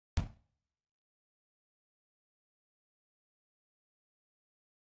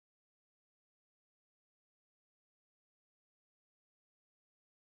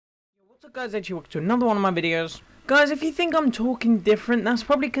What's up guys, welcome to another one of my videos. Guys, if you think I'm talking different, that's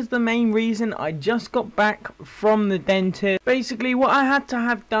probably because the main reason I just got back from the dentist. Basically, what I had to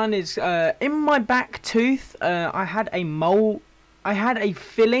have done is, in my back tooth, I had a mole. I had a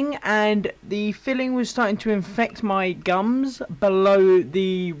filling, and the filling was starting to infect my gums below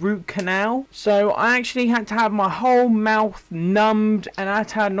the root canal. So I actually had to have my whole mouth numbed, and I had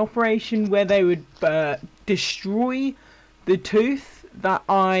to have an operation where they would destroy the tooth that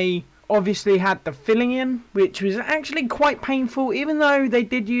I obviously had the filling in, which was actually quite painful. Even though they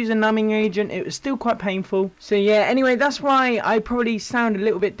did use a numbing agent, it was still quite painful. So yeah, anyway, that's why I probably sound a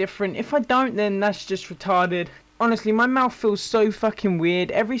little bit different. If I don't, then that's just retarded. Honestly, my mouth feels so fucking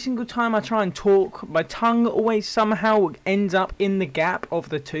weird. Every single time I try and talk, my tongue always somehow ends up in the gap of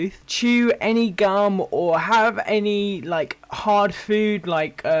the tooth. Chew any gum or have any like hard food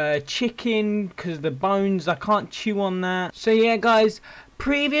like chicken, because the bones, I can't chew on that. So yeah guys,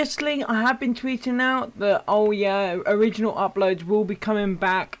 previously I have been tweeting out that, oh yeah, original uploads will be coming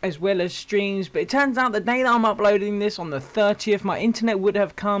back as well as streams, but it turns out the day that I'm uploading this, on the 30th, my internet would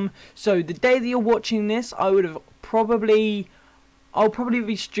have come. So the day that you're watching this, I'll probably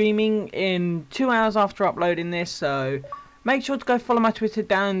be streaming in 2 hours after uploading this. So make sure to go follow my Twitter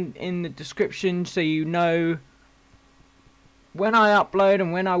down in the description so you know when I upload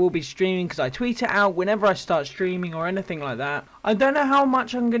and when I will be streaming, because I tweet it out whenever I start streaming or anything like that. I don't know how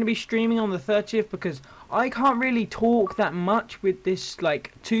much I'm going to be streaming on the 30th because I can't really talk that much with this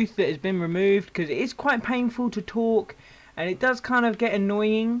like tooth that has been removed, because it is quite painful to talk and it does kind of get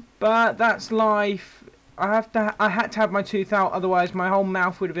annoying, but that's life. I had to have my tooth out, otherwise my whole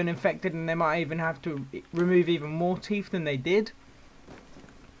mouth would have been infected and they might even have to remove even more teeth than they did.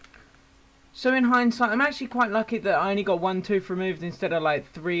 So in hindsight, I'm actually quite lucky that I only got one tooth removed instead of like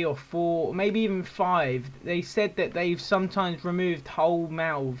 3 or 4, or maybe even 5. They said that they've sometimes removed whole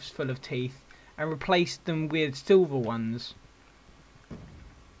mouths full of teeth and replaced them with silver ones,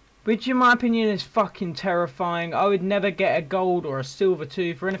 which in my opinion is fucking terrifying. I would never get a gold or a silver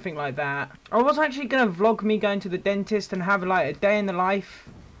tooth or anything like that. I was actually going to vlog me going to the dentist and have like a day in the life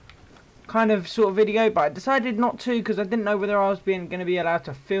kind of sort of video, but I decided not to because I didn't know whether I was going to be allowed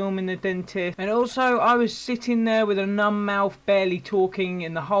to film in the dentist. And also I was sitting there with a numb mouth, barely talking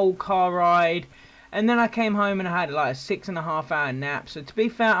in the whole car ride. And then I came home and I had like a 6.5 hour nap. So to be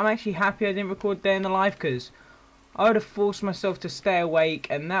fair, I'm actually happy I didn't record day in the life, because I would have forced myself to stay awake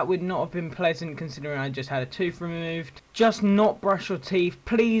and that would not have been pleasant considering I just had a tooth removed. Just not brush your teeth.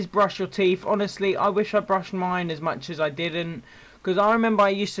 Please brush your teeth. Honestly, I wish I brushed mine as much as I didn't, because I remember I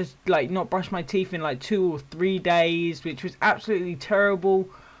used to like not brush my teeth in like 2 or 3 days, which was absolutely terrible.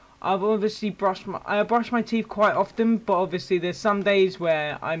 I've obviously I brush my teeth quite often, but obviously there's some days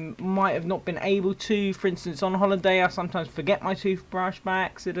where I might have not been able to. For instance, on holiday I sometimes forget my toothbrush by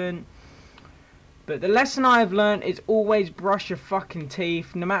accident. But the lesson I've learned is always brush your fucking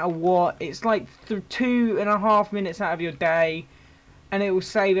teeth, no matter what. It's like 2.5 minutes out of your day, and it will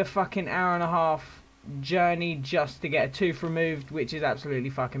save a fucking hour-and-a-half journey just to get a tooth removed, which is absolutely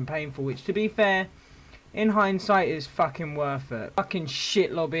fucking painful. Which, to be fair, in hindsight, is fucking worth it. Fucking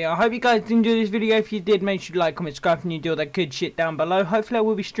shit, lobby. I hope you guys did enjoy this video. If you did, make sure to like, comment, subscribe, and you do all that good shit down below. Hopefully I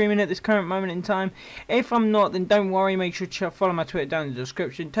will be streaming at this current moment in time. If I'm not, then don't worry. Make sure to follow my Twitter down in the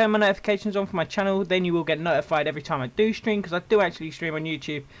description. Turn my notifications on for my channel, then you will get notified every time I do stream, because I do actually stream on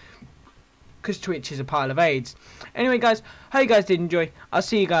YouTube, because Twitch is a pile of AIDS. Anyway guys, hope you guys did enjoy. I'll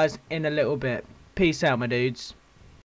see you guys in a little bit. Peace out, my dudes.